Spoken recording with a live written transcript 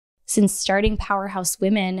since starting Powerhouse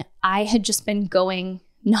Women, I had just been going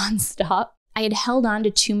nonstop. I had held on to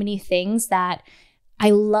too many things that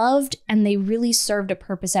I loved and they really served a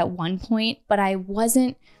purpose at one point, but I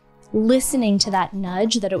wasn't listening to that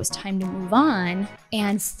nudge that it was time to move on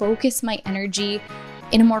and focus my energy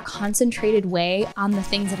in a more concentrated way on the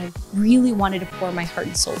things that I really wanted to pour my heart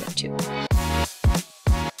and soul into.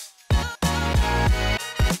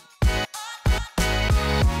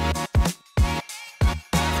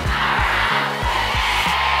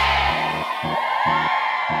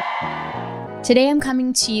 Today, I'm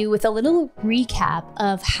coming to you with a little recap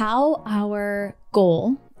of how our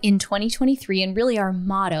goal in 2023, and really our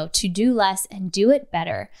motto, to do less and do it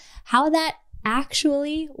better, how that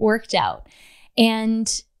actually worked out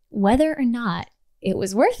and whether or not it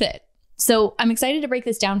was worth it. So I'm excited to break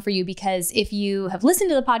this down for you because if you have listened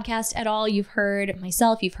to the podcast at all, you've heard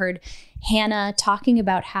myself, you've heard Hannah talking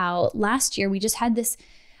about how last year we just had this,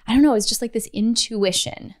 it's just like this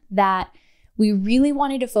intuition that we really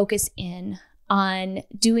wanted to focus in on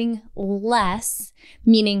doing less,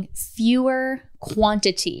 meaning fewer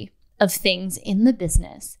quantity of things in the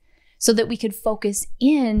business so that we could focus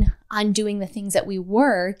in on doing the things that we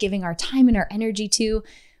were giving our time and our energy to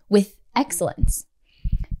with excellence.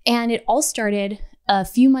 And it all started a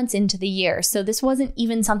few months into the year. So this wasn't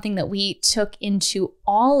even something that we took into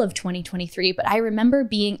all of 2023, but I remember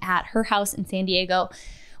being at her house in San Diego.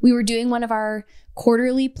 We were doing one of our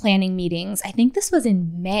quarterly planning meetings. I think this was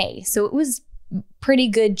in May. So it was pretty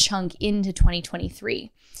good chunk into 2023.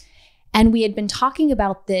 And we had been talking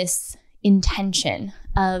about this intention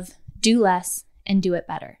of do less and do it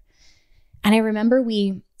better. And I remember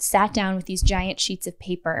we sat down with these giant sheets of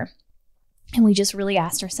paper and we just really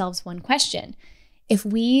asked ourselves one question. If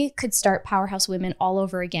we could start Powerhouse Women all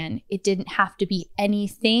over again, it didn't have to be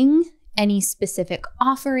anything, any specific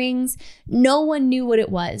offerings. No one knew what it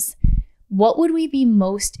was. What would we be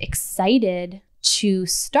most excited to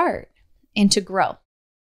start and to grow?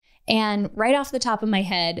 And right off the top of my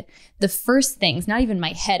head, the first things, not even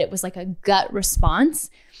my head, it was like a gut response,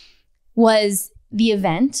 was the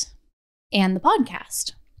event and the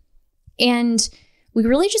podcast. And we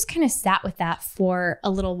really just kind of sat with that for a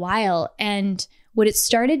little while. And what it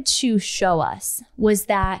started to show us was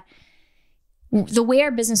that the way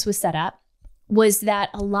our business was set up was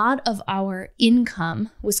that a lot of our income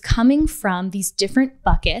was coming from these different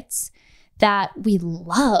buckets that we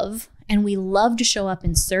love and we love to show up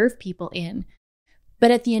and serve people in.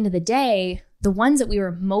 But at the end of the day, the ones that we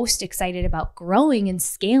were most excited about growing and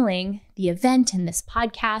scaling, the event and this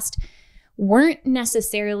podcast, weren't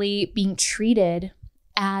necessarily being treated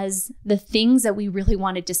as the things that we really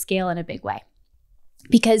wanted to scale in a big way,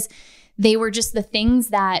 because they were just the things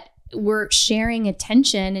that were sharing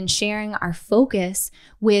attention and sharing our focus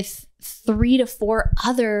with 3 to 4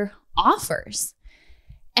 other offers.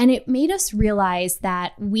 And it made us realize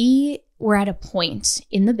that we were at a point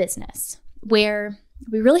in the business where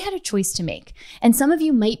we really had a choice to make. And some of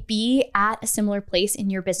you might be at a similar place in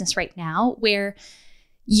your business right now where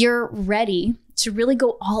you're ready to really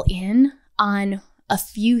go all in on a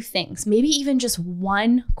few things, maybe even just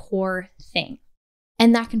one core thing.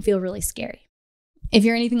 And that can feel really scary. If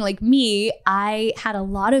you're anything like me, I had a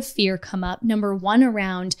lot of fear come up. Number one,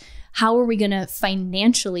 around how are we going to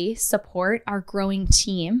financially support our growing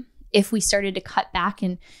team if we started to cut back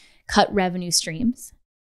and cut revenue streams?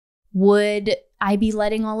 Would I be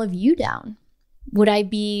letting all of you down? Would I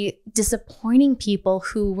be disappointing people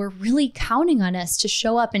who were really counting on us to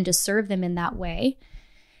show up and to serve them in that way?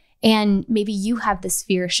 And maybe you have this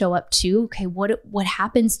fear show up too. Okay, what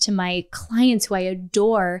happens to my clients who I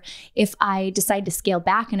adore if I decide to scale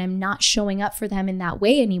back and I'm not showing up for them in that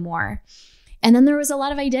way anymore? And then there was a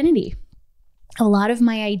lot of identity. A lot of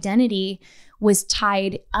my identity was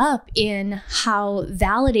tied up in how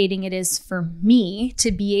validating it is for me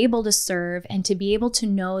to be able to serve and to be able to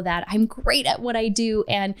know that I'm great at what I do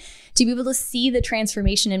and to be able to see the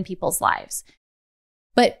transformation in people's lives.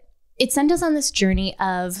 But it sent us on this journey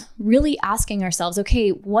of really asking ourselves, okay,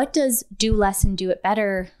 what does do less and do it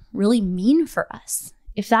better really mean for us?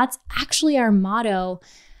 If that's actually our motto,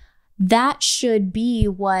 that should be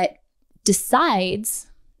what decides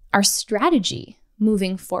our strategy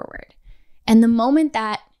moving forward. And the moment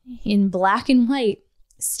that in black and white,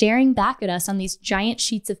 staring back at us on these giant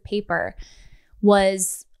sheets of paper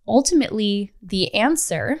was ultimately the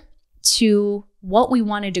answer to what we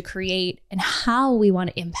wanted to create and how we want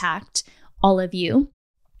to impact all of you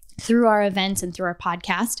through our events and through our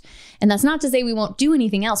podcast. And that's not to say we won't do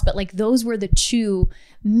anything else, but like those were the two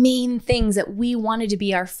main things that we wanted to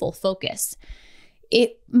be our full focus.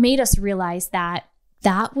 It made us realize that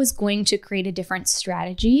that was going to create a different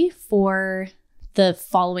strategy for the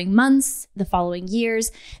following months, the following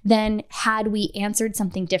years, than had we answered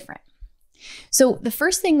something different. So the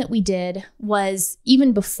first thing that we did was,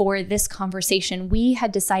 even before this conversation, we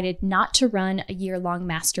had decided not to run a year-long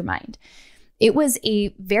mastermind. It was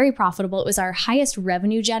it was our highest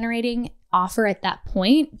revenue generating offer at that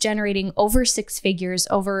point, generating over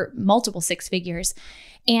multiple six figures.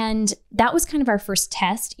 And that was kind of our first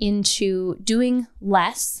test into doing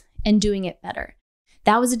less and doing it better.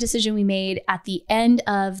 That was a decision we made at the end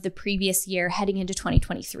of the previous year, heading into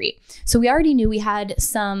 2023. So we already knew we had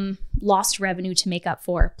some lost revenue to make up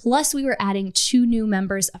for. Plus, we were adding 2 new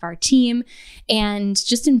members of our team and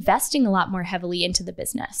just investing a lot more heavily into the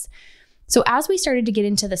business. So as we started to get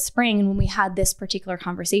into the spring, and when we had this particular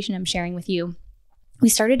conversation I'm sharing with you, we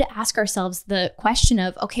started to ask ourselves the question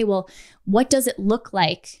of, okay, well, what does it look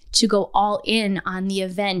like to go all in on the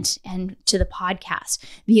event and to the podcast?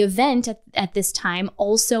 The event at this time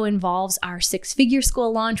also involves our 6-figure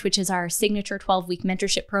school launch, which is our signature 12-week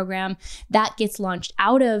mentorship program that gets launched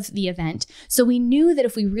out of the event. So we knew that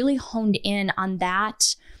if we really honed in on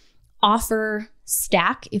that offer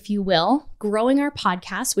stack, if you will, growing our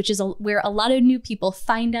podcast, which is where a lot of new people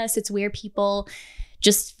find us. It's where people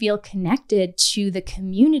just feel connected to the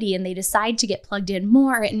community and they decide to get plugged in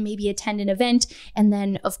more and maybe attend an event. And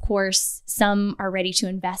then, of course, some are ready to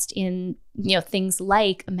invest in, things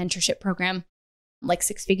like a mentorship program like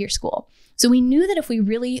 6-figure school. So we knew that if we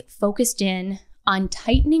really focused in on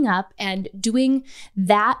tightening up and doing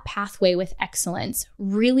that pathway with excellence,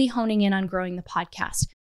 really honing in on growing the podcast,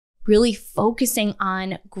 really focusing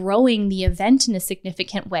on growing the event in a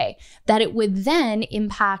significant way, that it would then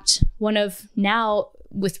impact one of, now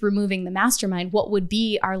with removing the mastermind, what would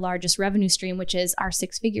be our largest revenue stream, which is our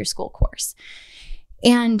 6-figure school course.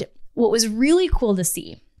 And what was really cool to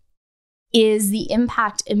see is the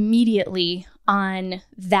impact immediately on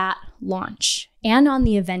that launch and on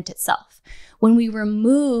the event itself. When we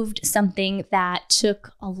removed something that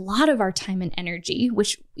took a lot of our time and energy,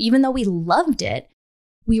 which even though we loved it,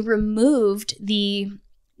 we removed the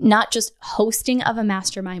not just hosting of a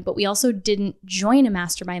mastermind, but we also didn't join a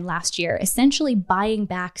mastermind last year, essentially buying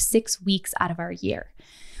back 6 weeks out of our year,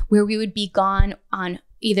 where we would be gone on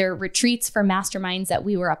either retreats for masterminds that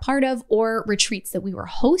we were a part of or retreats that we were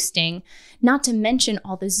hosting, not to mention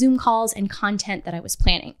all the Zoom calls and content that I was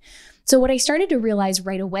planning. So what I started to realize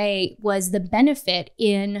right away was the benefit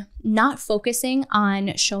in not focusing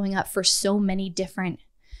on showing up for so many different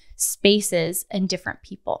spaces and different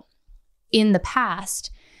people. In the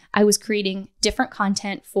past, I was creating different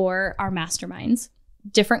content for our masterminds,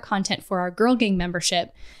 different content for our Girl Gang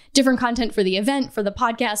membership, different content for the event, for the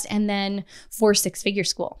podcast, and then for 6-figure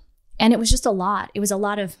school. And it was just a lot. It was a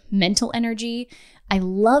lot of mental energy. I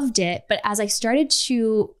loved it. But as I started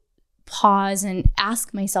to pause and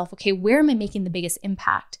ask myself, okay, where am I making the biggest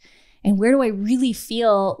impact? And where do I really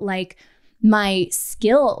feel like my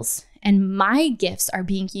skills and my gifts are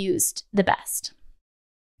being used the best?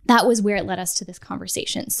 That was where it led us to this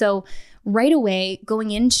conversation. So right away, going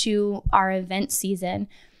into our event season,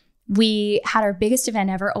 we had our biggest event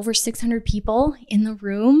ever, over 600 people in the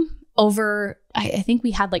room. I think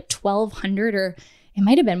we had like 1,200, or it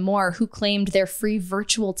might have been more, who claimed their free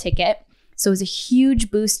virtual ticket. So it was a huge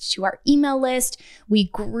boost to our email list. We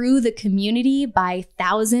grew the community by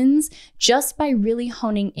thousands just by really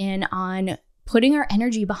honing in on putting our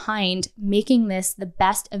energy behind making this the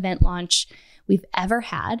best event launch we've ever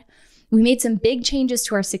had. We made some big changes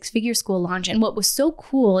to our 6-figure school launch. And what was so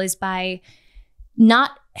cool is by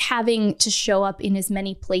not having to show up in as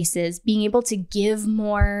many places, being able to give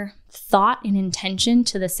more thought and intention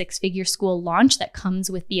to the 6-figure school launch that comes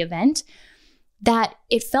with the event, that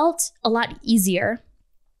it felt a lot easier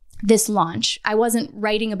this launch. I wasn't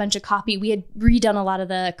writing a bunch of copy. We had redone a lot of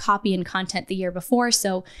the copy and content the year before.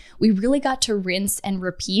 So we really got to rinse and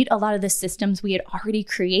repeat a lot of the systems we had already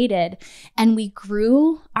created. And we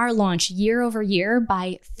grew our launch year over year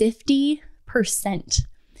by 50%.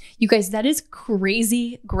 You guys, that is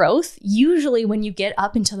crazy growth. Usually when you get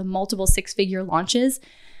up into the multiple 6-figure launches,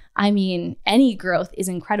 I mean, any growth is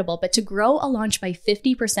incredible, but to grow a launch by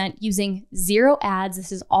 50% using 0 ads,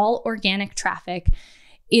 this is all organic traffic,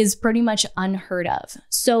 is pretty much unheard of.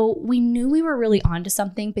 So we knew we were really onto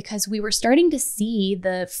something because we were starting to see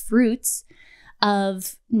the fruits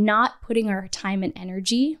of not putting our time and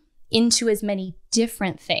energy into as many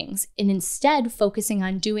different things and instead focusing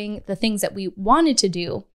on doing the things that we wanted to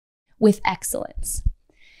do with excellence.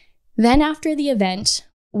 Then after the event,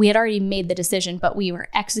 we had already made the decision, but we were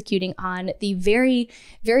executing on the very,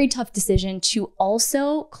 very tough decision to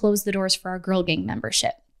also close the doors for our Girl Gang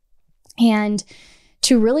membership. And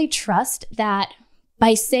to really trust that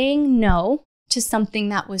by saying no to something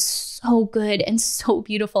that was so good and so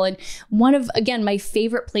beautiful, and one of, again, my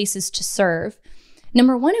favorite places to serve,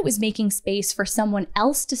 number one, it was making space for someone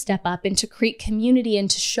else to step up and to create community and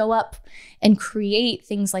to show up and create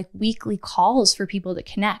things like weekly calls for people to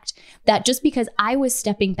connect. That just because I was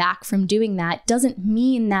stepping back from doing that doesn't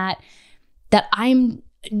mean that I'm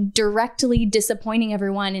directly disappointing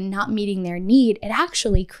everyone and not meeting their need. It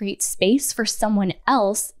actually creates space for someone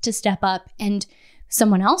else to step up and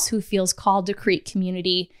someone else who feels called to create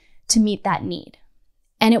community to meet that need.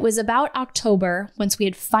 And it was about October, once we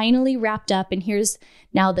had finally wrapped up, and here's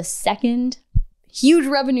now the second huge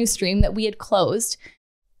revenue stream that we had closed,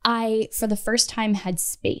 I, for the first time, had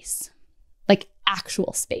space, like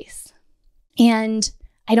actual space. And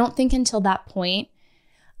I don't think until that point,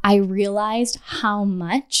 I realized how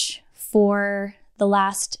much for the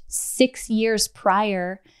last 6 years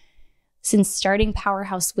prior, since starting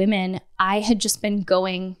Powerhouse Women, I had just been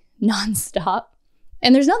going nonstop.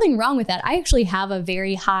 And there's nothing wrong with that. I actually have a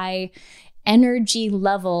very high energy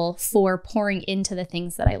level for pouring into the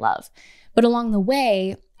things that I love. But along the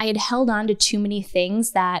way, I had held on to too many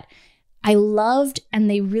things that I loved, and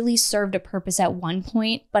they really served a purpose at one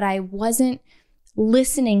point, but I wasn't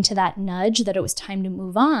listening to that nudge that it was time to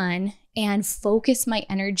move on and focus my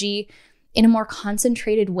energy in a more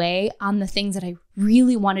concentrated way on the things that I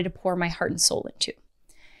really wanted to pour my heart and soul into.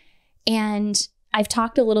 And I've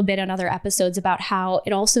talked a little bit on other episodes about how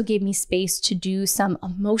it also gave me space to do some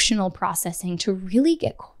emotional processing, to really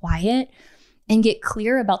get quiet and get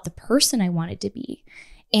clear about the person I wanted to be.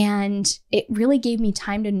 And it really gave me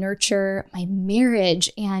time to nurture my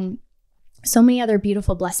marriage, and so many other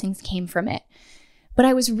beautiful blessings came from it. But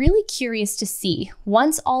I was really curious to see,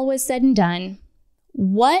 once all was said and done,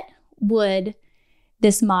 what would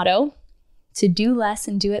this motto, to do less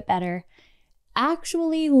and do it better,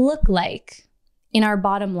 actually look like in our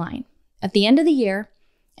bottom line at the end of the year.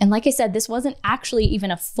 And like I said, this wasn't actually even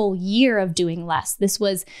a full year of doing less. This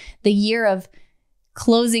was the year of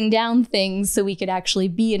closing down things so we could actually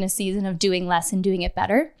be in a season of doing less and doing it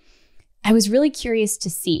better. I was really curious to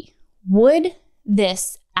see, would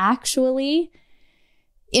this actually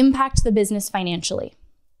impact the business financially?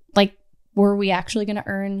 Like, were we actually going to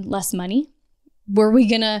earn less money? Were we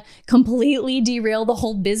going to completely derail the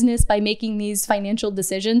whole business by making these financial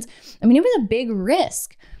decisions? I mean, it was a big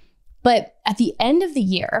risk. But at the end of the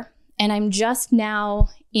year, and I'm just now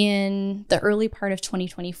in the early part of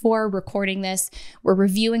 2024 recording this, we're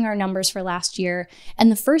reviewing our numbers for last year. And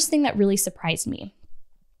the first thing that really surprised me,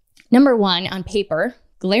 number one, on paper,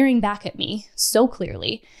 glaring back at me so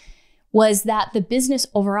clearly, was that the business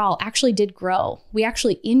overall actually did grow. We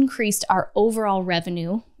actually increased our overall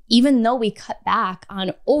revenue, even though we cut back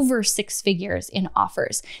on over 6 figures in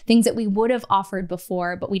offers, things that we would have offered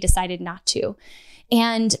before, but we decided not to.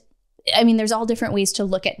 And I mean, there's all different ways to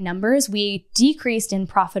look at numbers. We decreased in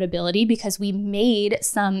profitability because we made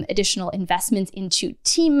some additional investments into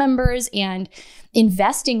team members and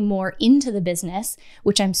investing more into the business,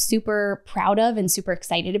 which I'm super proud of and super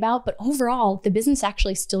excited about. But overall, the business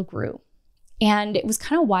actually still grew. And it was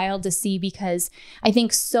kind of wild to see, because I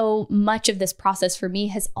think so much of this process for me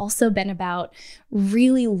has also been about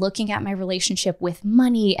really looking at my relationship with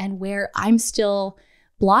money and where I'm still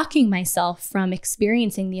blocking myself from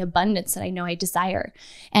experiencing the abundance that I know I desire.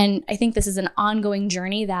 And I think this is an ongoing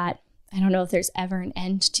journey that I don't know if there's ever an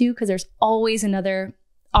end to, because there's always another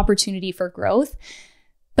opportunity for growth.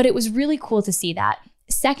 But it was really cool to see that.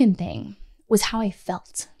 Second thing was how I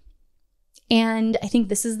felt. And I think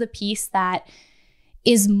this is the piece that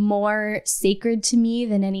is more sacred to me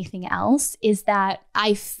than anything else, is that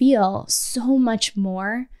I feel so much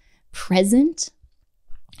more present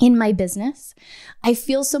in my business. I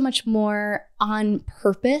feel so much more on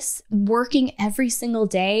purpose, working every single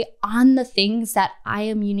day on the things that I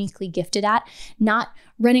am uniquely gifted at, not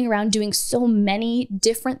running around doing so many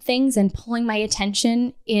different things and pulling my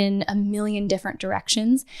attention in a million different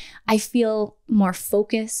directions. I feel more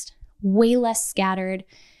focused, way less scattered.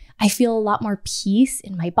 I feel a lot more peace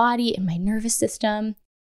in my body, in my nervous system,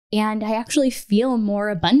 and I actually feel more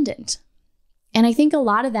abundant. And I think a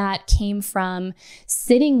lot of that came from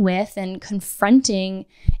sitting with and confronting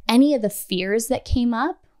any of the fears that came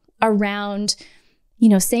up around,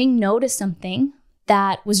 saying no to something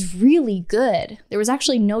that was really good. There was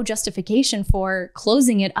actually no justification for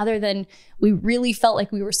closing it other than we really felt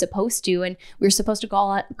like we were supposed to, and we were supposed to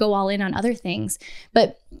go all in on other things.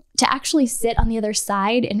 But to actually sit on the other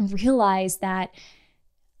side and realize that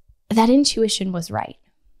intuition was right,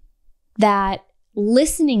 that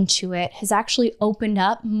listening to it has actually opened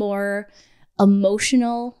up more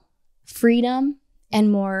emotional freedom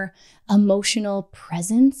and more emotional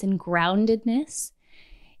presence and groundedness.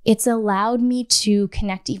 It's allowed me to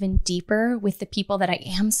connect even deeper with the people that I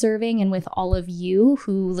am serving and with all of you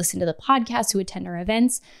who listen to the podcast, who attend our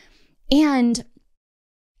events. And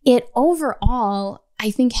it overall, I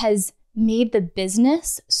think, has made the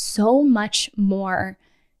business so much more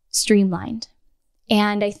streamlined.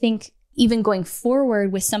 And I think even going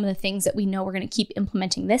forward with some of the things that we know we're going to keep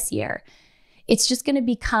implementing this year, it's just going to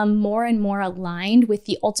become more and more aligned with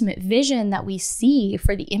the ultimate vision that we see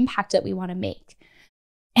for the impact that we want to make.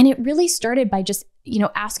 And it really started by just,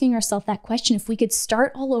 asking ourselves that question: if we could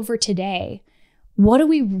start all over today, what do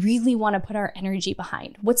we really want to put our energy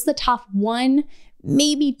behind? What's the top one,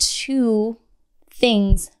 maybe two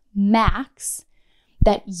things max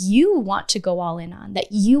that you want to go all in on,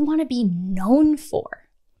 that you want to be known for?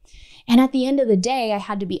 And at the end of the day, I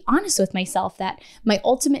had to be honest with myself that my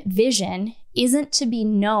ultimate vision isn't to be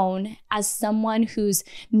known as someone who's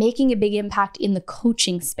making a big impact in the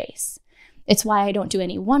coaching space. It's why I don't do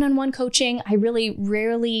any one-on-one coaching. I really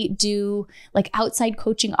rarely do outside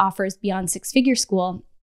coaching offers beyond six-figure school.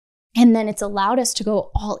 And then it's allowed us to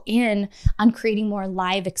go all in on creating more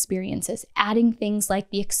live experiences, adding things like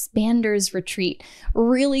the Expanders Retreat,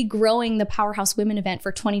 really growing the Powerhouse Women event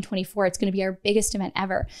for 2024. It's going to be our biggest event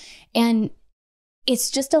ever. And it's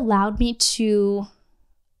just allowed me to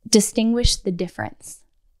distinguish the difference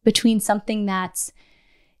between something that's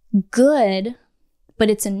good, but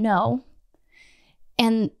it's a no,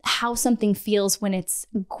 and how something feels when it's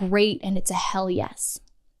great and it's a hell yes.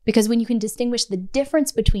 Because when you can distinguish the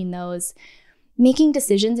difference between those, making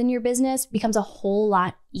decisions in your business becomes a whole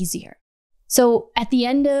lot easier. So at the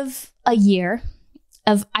end of a year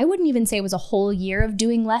I wouldn't even say it was a whole year of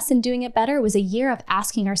doing less and doing it better. It was a year of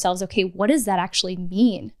asking ourselves, okay, what does that actually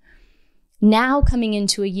mean? Now coming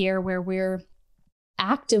into a year where we're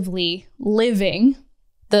actively living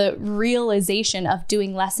the realization of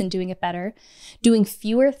doing less and doing it better, doing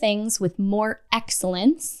fewer things with more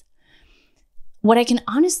excellence. What I can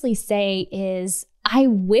honestly say is I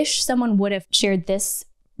wish someone would have shared this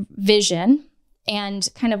vision and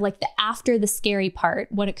kind of the after the scary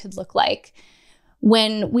part, what it could look like,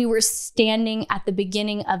 when we were standing at the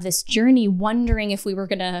beginning of this journey, wondering if we were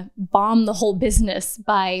going to bomb the whole business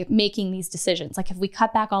by making these decisions. If we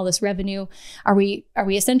cut back all this revenue, are we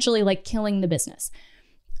essentially killing the business?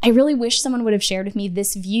 I really wish someone would have shared with me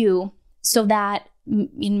this view so that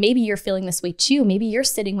maybe you're feeling this way too. Maybe you're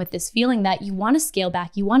sitting with this feeling that you want to scale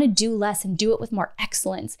back, you want to do less and do it with more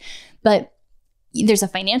excellence. But there's a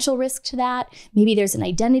financial risk to that. Maybe there's an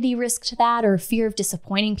identity risk to that, or fear of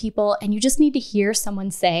disappointing people. And you just need to hear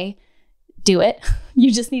someone say, do it.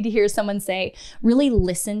 You just need to hear someone say, really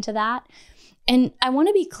listen to that. And I want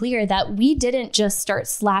to be clear that we didn't just start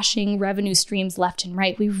slashing revenue streams left and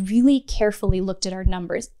right. We really carefully looked at our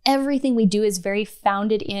numbers. Everything we do is very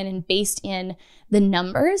founded in and based in the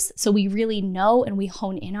numbers. So we really know and we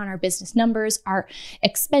hone in on our business numbers, our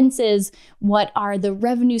expenses, what are the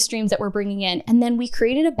revenue streams that we're bringing in. And then we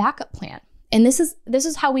created a backup plan. And this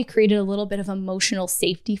is how we created a little bit of emotional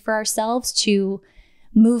safety for ourselves to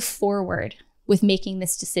move forward with making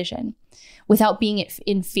this decision without being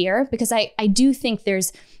in fear. Because I do think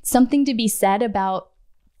there's something to be said about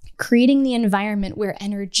creating the environment where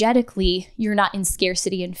energetically you're not in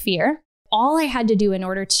scarcity and fear. All I had to do in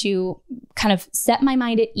order to kind of set my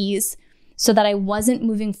mind at ease so that I wasn't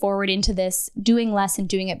moving forward into this doing less and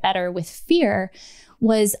doing it better with fear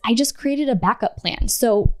was I just created a backup plan.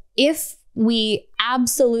 So if we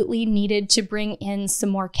absolutely needed to bring in some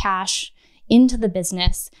more cash into the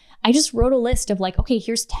business, I just wrote a list of okay,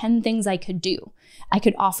 here's 10 things I could do. I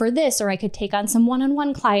could offer this, or I could take on some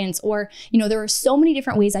one-on-one clients, or, there are so many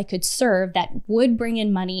different ways I could serve that would bring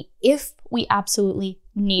in money if we absolutely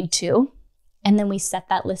need to. And then we set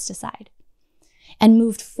that list aside and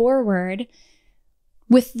moved forward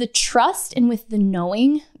with the trust and with the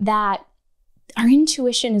knowing that our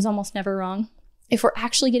intuition is almost never wrong. If we're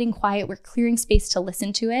actually getting quiet, we're clearing space to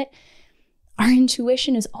listen to it. Our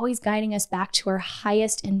intuition is always guiding us back to our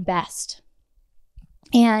highest and best.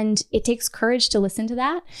 And it takes courage to listen to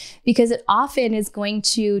that, because it often is going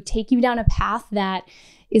to take you down a path that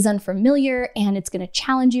is unfamiliar, and it's going to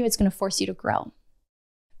challenge you. It's going to force you to grow.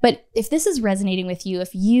 But if this is resonating with you,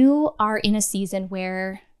 if you are in a season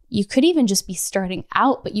where you could even just be starting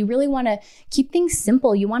out, but you really want to keep things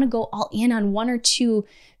simple, you want to go all in on one or two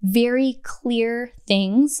very clear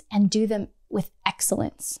things and do them with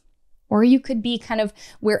excellence. Or you could be kind of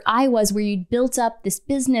where I was, where you built up this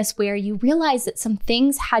business where you realized that some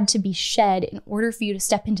things had to be shed in order for you to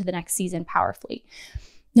step into the next season powerfully.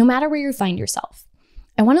 No matter where you find yourself,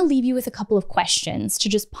 I want to leave you with a couple of questions to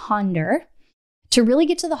just ponder, to really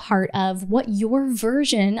get to the heart of what your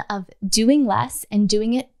version of doing less and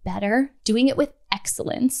doing it better, doing it with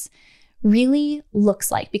excellence, really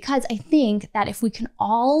looks like. Because I think that if we can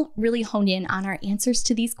all really hone in on our answers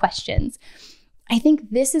to these questions, I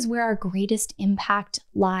think this is where our greatest impact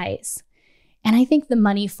lies. And I think the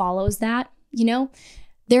money follows that.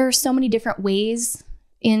 There are so many different ways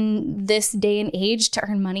in this day and age to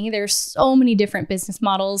earn money. There's so many different business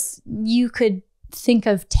models. You could think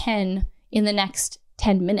of 10 in the next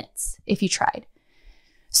 10 minutes if you tried.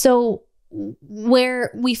 So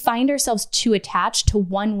where we find ourselves too attached to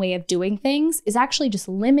one way of doing things is actually just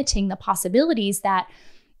limiting the possibilities that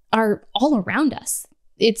are all around us.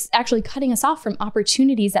 It's actually cutting us off from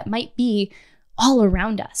opportunities that might be all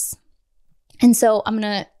around us. And so I'm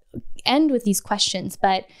going to end with these questions,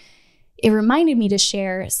 but it reminded me to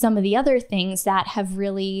share some of the other things that have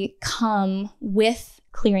really come with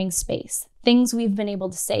clearing space, things we've been able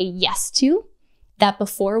to say yes to that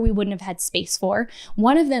before we wouldn't have had space for.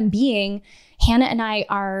 One of them being Hannah and I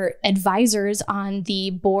are advisors on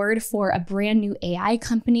the board for a brand new AI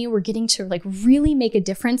company. We're getting to really make a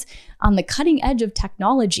difference on the cutting edge of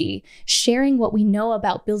technology, sharing what we know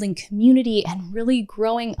about building community and really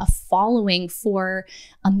growing a following for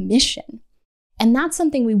a mission. And that's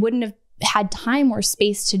something we wouldn't have had time or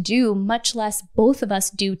space to do, much less both of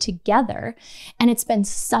us do together. And it's been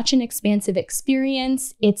such an expansive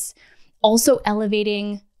experience. It's also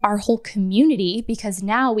elevating our whole community, because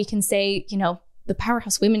now we can say, the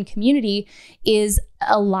Powerhouse Women community is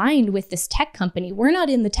aligned with this tech company. We're not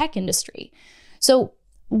in the tech industry. So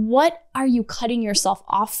what are you cutting yourself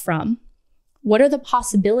off from? What are the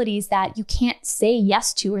possibilities that you can't say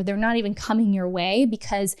yes to, or they're not even coming your way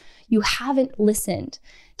because you haven't listened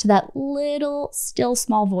to that little, still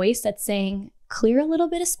small voice that's saying, clear a little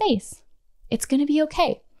bit of space. It's going to be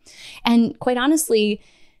okay. And quite honestly,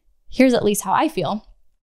 here's at least how I feel.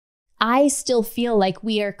 I still feel like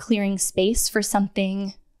we are clearing space for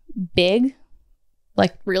something big,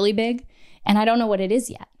 like really big, and I don't know what it is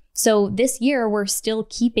yet. So this year, we're still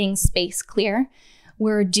keeping space clear.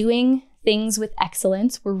 We're doing things with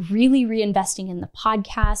excellence. We're really reinvesting in the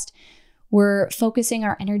podcast. We're focusing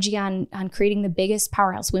our energy on creating the biggest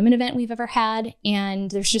Powerhouse Women event we've ever had. And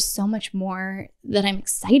there's just so much more that I'm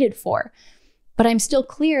excited for. But I'm still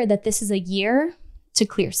clear that this is a year to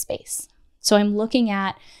clear space. So I'm looking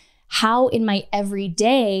at how in my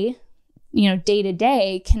everyday, day to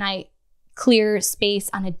day, can I clear space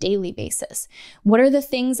on a daily basis? What are the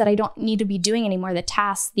things that I don't need to be doing anymore, the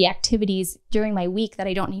tasks, the activities during my week that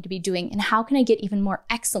I don't need to be doing? And how can I get even more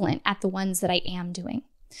excellent at the ones that I am doing?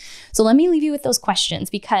 So let me leave you with those questions,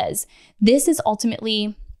 because this is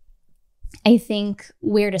ultimately, I think,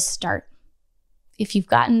 where to start. If you've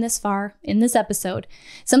gotten this far in this episode,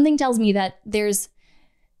 something tells me that there's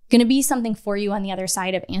going to be something for you on the other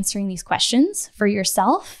side of answering these questions for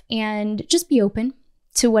yourself, and just be open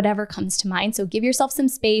to whatever comes to mind. So give yourself some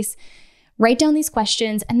space, write down these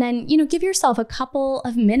questions, and then, give yourself a couple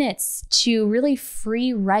of minutes to really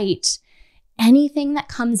free write anything that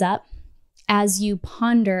comes up as you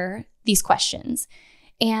ponder these questions.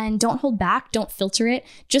 And don't hold back, don't filter it.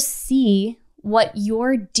 Just see what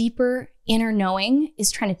your deeper inner knowing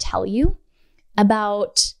is trying to tell you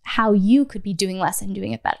about how you could be doing less and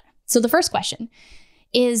doing it better. So the first question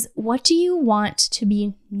is, what do you want to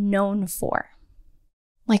be known for?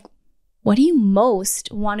 What do you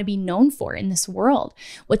most want to be known for in this world?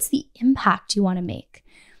 What's the impact you want to make?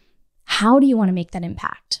 How do you want to make that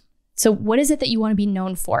impact? So what is it that you want to be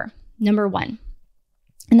known for? Number one.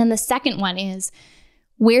 And then the second one is,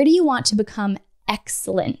 where do you want to become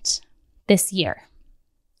excellent this year?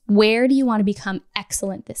 Where do you want to become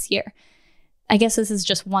excellent this year? I guess this is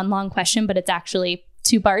just one long question, but it's actually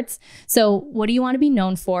two parts. So what do you want to be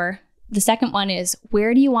known for? The second one is,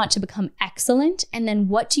 where do you want to become excellent? And then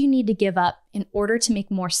what do you need to give up in order to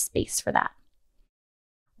make more space for that?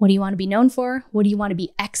 What do you want to be known for? What do you want to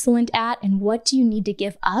be excellent at? And what do you need to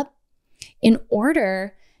give up in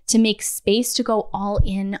order to make space to go all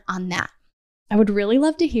in on that? I would really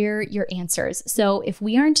love to hear your answers. So if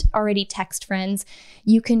we aren't already text friends,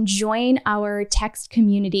 you can join our text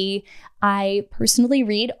community. I personally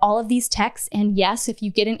read all of these texts. And yes, if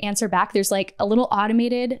you get an answer back, there's a little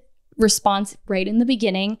automated response right in the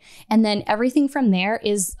beginning. And then everything from there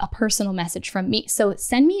is a personal message from me. So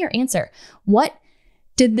send me your answer. What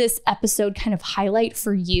did this episode kind of highlight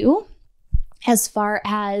for you as far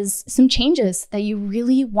as some changes that you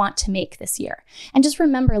really want to make this year? And just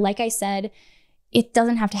remember, like I said, it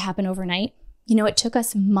doesn't have to happen overnight. It took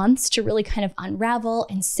us months to really kind of unravel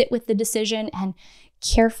and sit with the decision and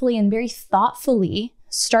carefully and very thoughtfully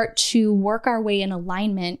start to work our way in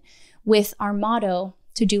alignment with our motto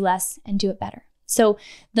to do less and do it better. So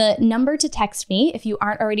the number to text me, if you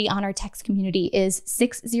aren't already on our text community, is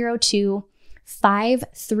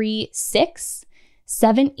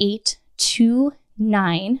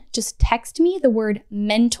 602-536-7829. Just text me the word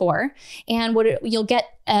mentor, and you'll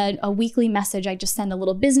get a weekly message. I just send a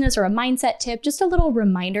little business or a mindset tip, just a little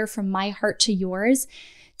reminder from my heart to yours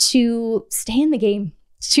to stay in the game,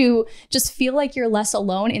 to just feel like you're less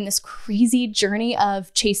alone in this crazy journey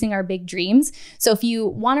of chasing our big dreams. So if you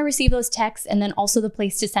want to receive those texts, and then also the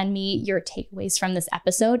place to send me your takeaways from this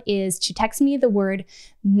episode is to text me the word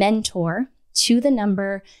mentor to the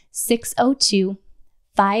number 602-536-7829.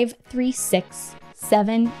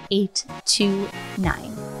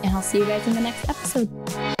 And I'll see you guys in the next episode.